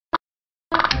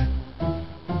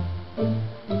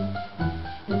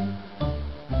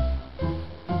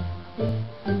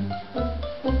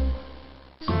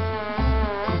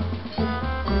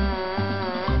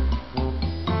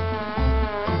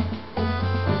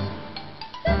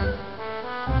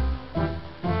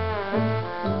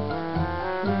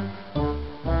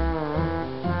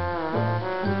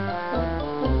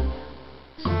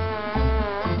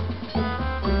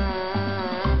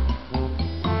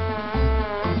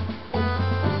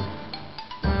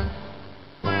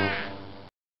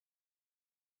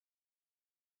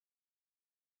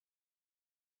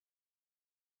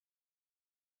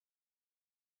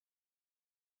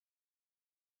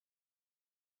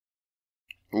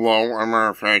Hello, I'm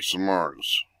Artifacts of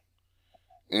Mars.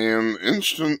 And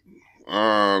instant,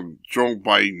 Joe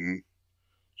Biden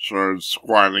started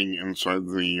squatting inside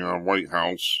the White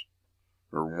House,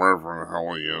 or wherever the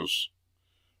hell he is,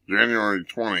 January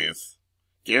 20th,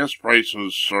 gas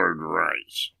prices started to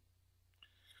rise.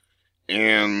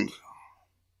 And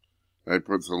I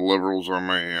put the liberals on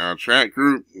my chat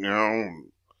group,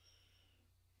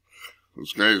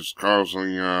 this guy's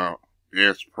causing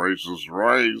gas prices to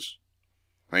rise.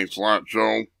 Thanks a lot,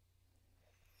 Joe.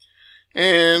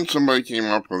 And somebody came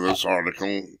up with this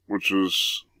article, which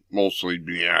is mostly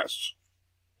BS.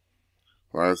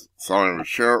 I thought I would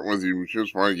share it with you, which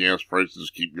is why gas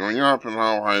prices keep going up and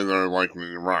how high they're likely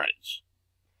to rise.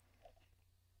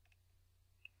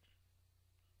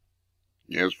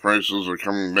 Gas prices are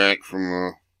coming back from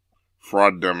the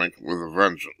fraudemic with a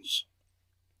vengeance.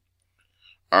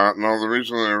 Now, the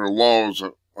reason they're low is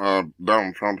that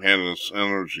Donald Trump had us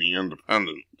energy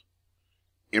independent.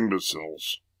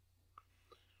 Imbeciles.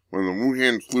 When the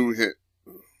Wuhan flu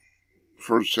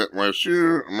first hit last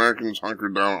year, Americans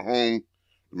hunkered down at home,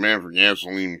 demand for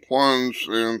gasoline plunged,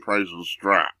 and prices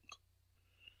dropped.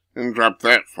 Didn't drop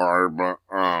that far, but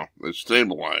they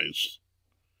stabilized.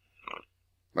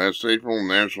 Last April,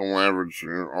 national average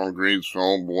all grades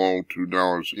fell below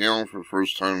 $2 a gallon for the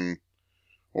first time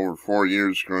over 4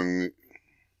 years during the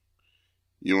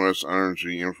U.S.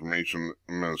 Energy Information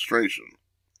Administration.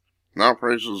 Now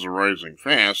prices are rising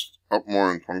fast, up more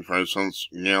than 25 cents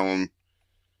a gallon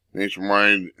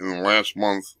nationwide in the last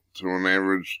month to an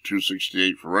average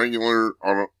 $2.68 for regular.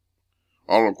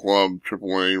 Auto Club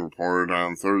AAA reported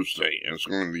on Thursday, and it's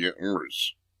going to get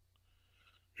worse.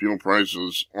 Fuel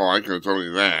prices, well, I can tell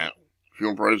you that.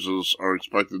 Fuel prices are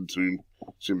expected to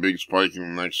see a big spike in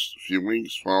the next few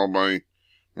weeks, followed by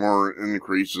more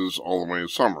increases all the way to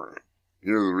summer.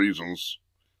 Here are the reasons.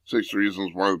 6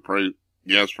 reasons why the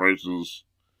gas prices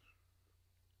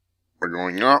are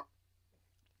going up,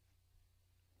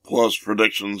 plus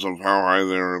predictions of how high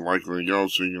they're likely to go,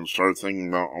 so you can start thinking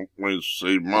about ways to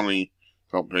save money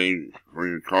to help pay for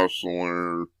your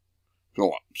costlier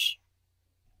fill-ups.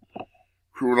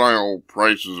 Crude oil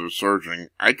prices are surging.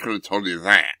 I could have told you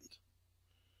that.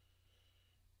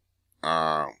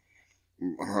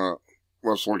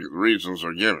 Let's look at the reasons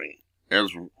they're giving.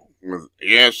 As with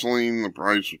gasoline, the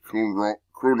price of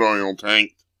crude oil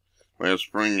tanked last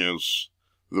spring as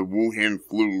the Wuhan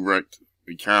flu wrecked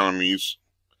economies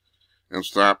and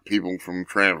stopped people from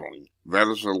traveling. That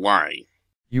is a lie.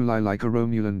 You lie like a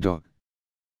Romulan dog.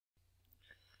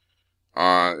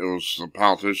 It was the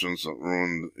politicians that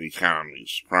ruined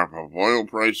economies. Prop up oil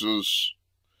prices,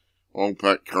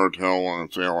 OPEC cartel and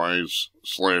its allies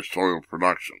slashed oil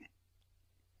production.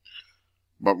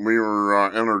 But we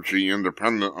were energy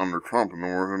independent under Trump, and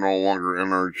we're no longer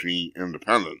energy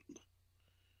independent.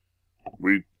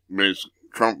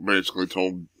 Trump basically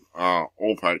told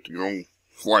OPEC to go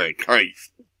fly a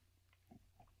kite.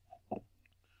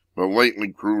 But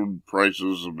lately, crude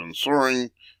prices have been soaring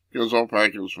because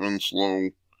OPEC has been slow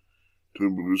to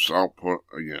boost output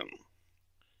again.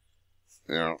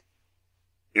 Yeah,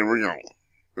 here we go.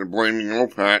 They're blaming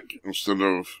OPEC instead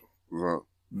of the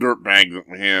dirtbag that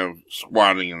we have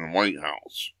squatting in the White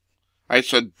House. I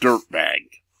said dirtbag.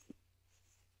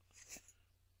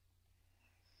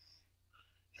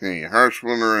 Okay, harsh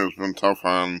winter has been tough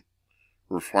on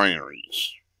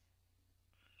refineries.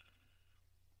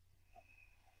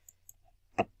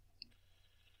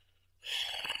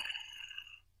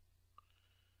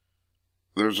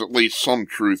 There's at least some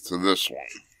truth to this one.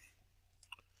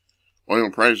 Oil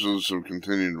prices have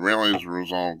continued to rally as a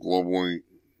result globally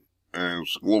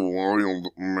as global oil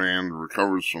demand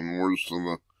recovers from the worst of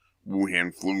the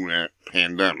Wuhan flu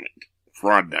pandemic,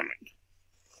 fraudemic.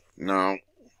 Now,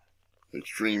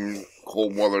 extreme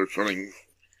cold weather shutting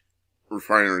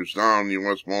refineries down,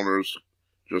 U.S. Motors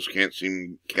just can't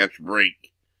seem to catch a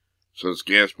break, says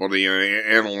gas buddy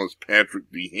analyst Patrick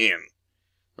DeHaan.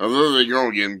 Now there they go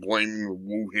again, blaming the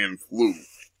Wuhan flu.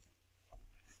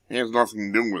 It has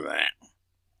nothing to do with that.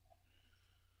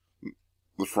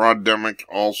 The fraudemic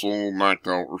also knocked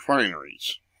out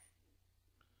refineries.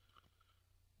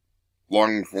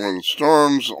 Long before the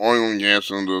storms, the oil and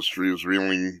gas industry is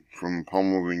reeling from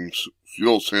pummeling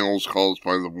fuel sales caused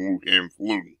by the Wuhan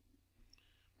flu.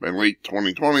 By late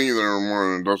 2020, there were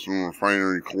more than a dozen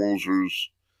refinery closures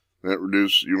that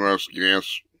reduced U.S.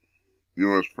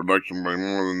 production by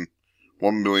more than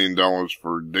 $1 billion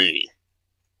per day.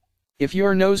 If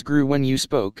your nose grew when you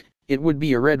spoke, it would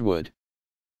be a redwood.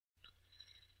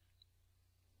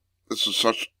 This is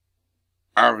such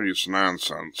obvious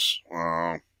nonsense.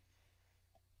 I,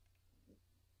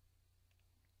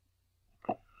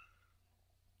 'cause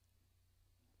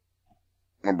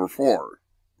Number 4,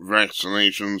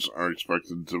 vaccinations are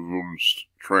expected to boost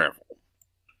travel.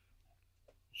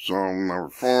 So, number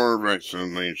 4,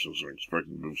 vaccinations are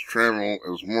expected to boost travel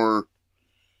as more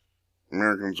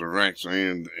Americans are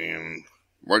vaccinated and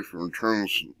life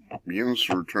begins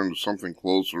to return to something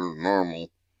closer to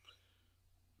normal.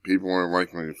 People are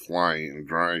likely to fly and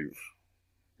drive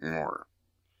more.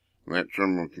 That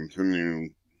trend will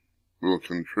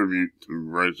contribute to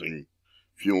rising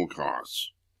fuel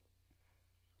costs.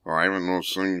 Well, I haven't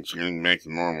noticed things getting back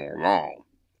to normal at all.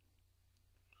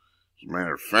 As a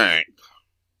matter of fact,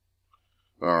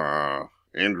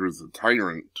 Andrew the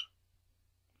Tyrant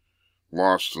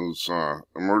lost his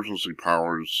emergency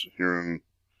powers here in the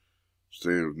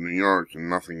state of New York and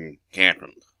nothing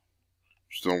happened.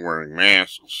 Still wearing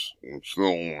masks and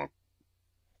still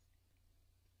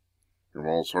have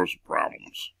all sorts of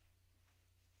problems.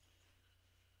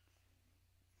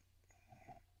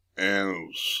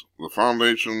 As the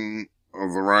foundation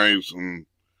of the rise in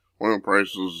oil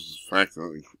prices is the fact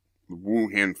that the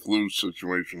Wuhan flu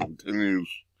situation continues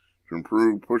to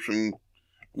improve, pushing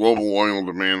global oil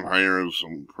demand higher as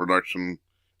production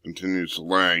continues to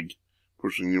lag,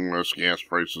 pushing U.S. gas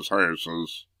prices higher,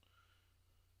 says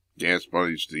Gas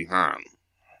Buddies Wuhan.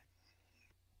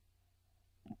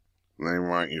 They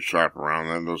want you to shop around,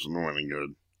 that doesn't do any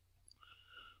good.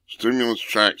 Stimulus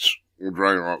checks will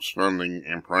drive up spending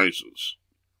and prices.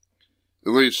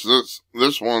 At least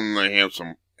this one, they have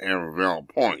a valid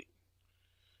point.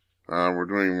 We're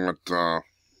doing what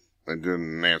they did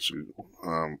in Nazi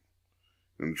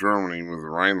in Germany with the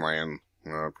Rhineland,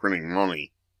 printing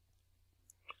money.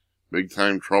 Big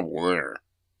time trouble there.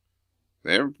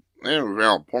 They have a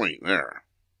valid point there.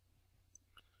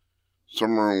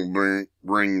 Summer will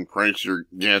bring pricier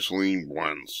gasoline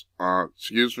blends.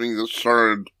 Excuse me, this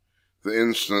started the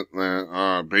instant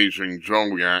that Beijing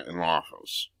Joe got in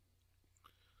office.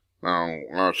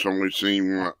 Now, shall we see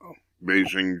what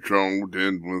Beijing Joe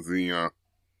did with the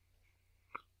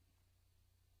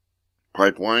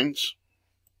pipelines?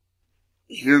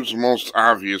 Here's the most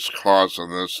obvious cause of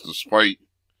this, despite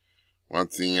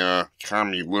what the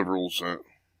commie liberals at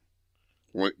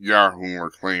Yahoo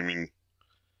were claiming.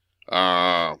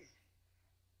 Biden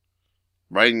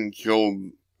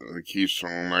killed the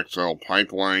Keystone XL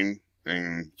pipeline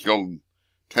and killed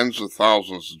tens of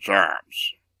thousands of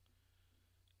jobs.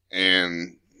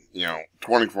 And,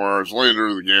 24 hours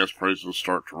later, the gas prices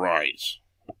start to rise.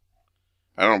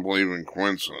 I don't believe in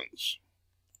coincidence.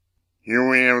 Here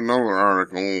we have another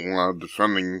article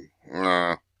defending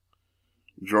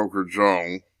Joker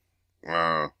Joe,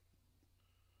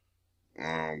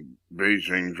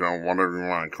 Beijing Joe, whatever you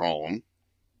want to call him,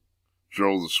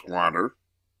 Joe the Squatter,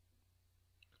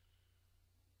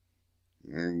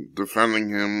 defending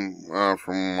him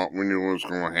from what we knew was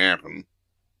going to happen.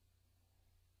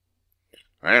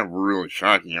 I have a really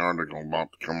shocking article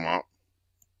about to come up.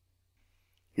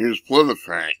 Here's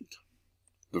PolitiFact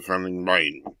defending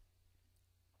Biden.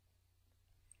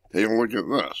 Take a look at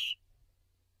this.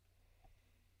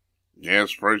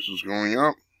 Gas prices going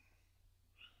up.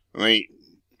 And they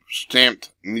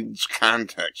stamped needs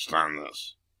context on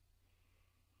this.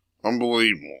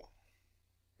 Unbelievable.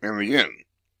 And again,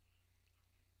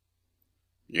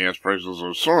 gas prices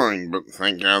are soaring, but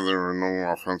thank God there are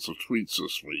no offensive tweets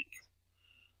this week.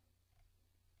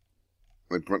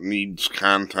 They put needs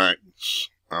context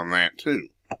on that too.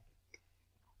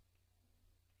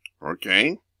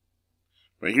 Okay?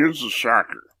 But here's the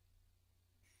shocker.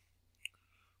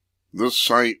 This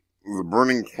site, the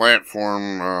Burning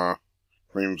Platform,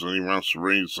 claims that he wants to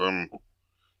raise $100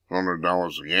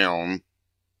 a gallon.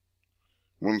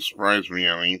 Wouldn't surprise me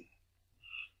any.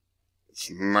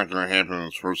 It's not going to happen in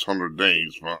his first 100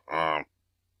 days, but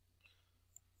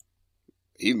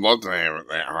he'd love to have it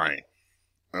that high.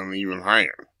 And even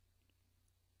higher.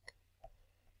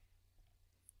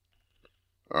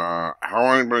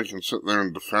 How anybody can sit there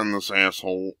and defend this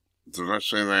asshole, did I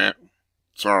say that?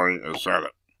 Sorry, I said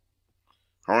it.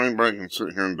 How anybody can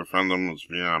sit here and defend him is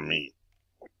beyond me.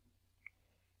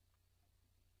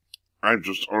 I'm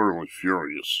just utterly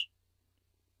furious.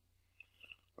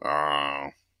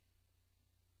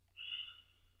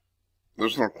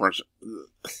 There's no question.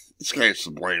 This guy's to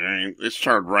blame. I mean, it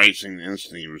started rising the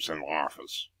instant he was in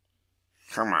office.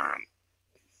 Come on.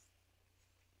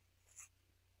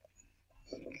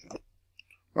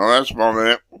 Well, that's about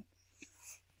it.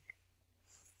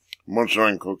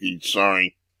 Munchline cookies,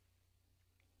 sorry.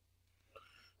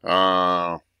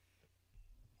 So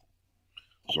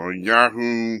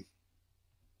Yahoo.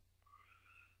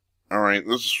 Alright,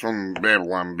 this is from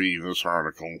Babylon Bee, this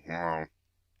article.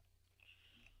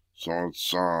 So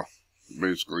it's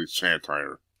basically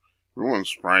satire. wouldn't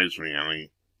surprise me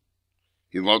any.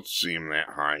 He'd love to see him that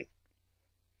high.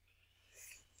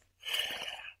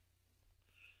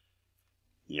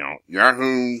 You know,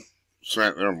 Yahoo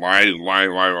sat there, lie,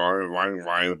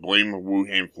 blame the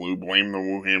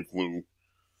Wuhan flu.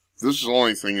 This is the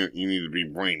only thing that you need to be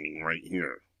blaming right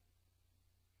here.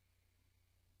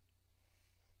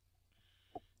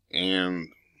 And,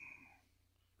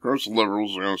 of course, the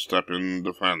liberals are going to step in and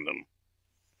defend him.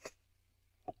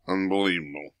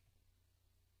 Unbelievable.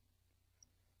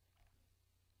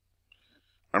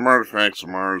 I'm Artifacts of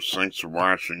Mars. Thanks for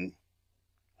watching.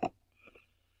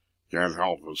 God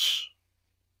help us.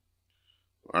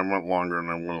 I went longer than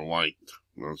I would have liked.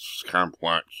 It's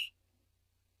complex.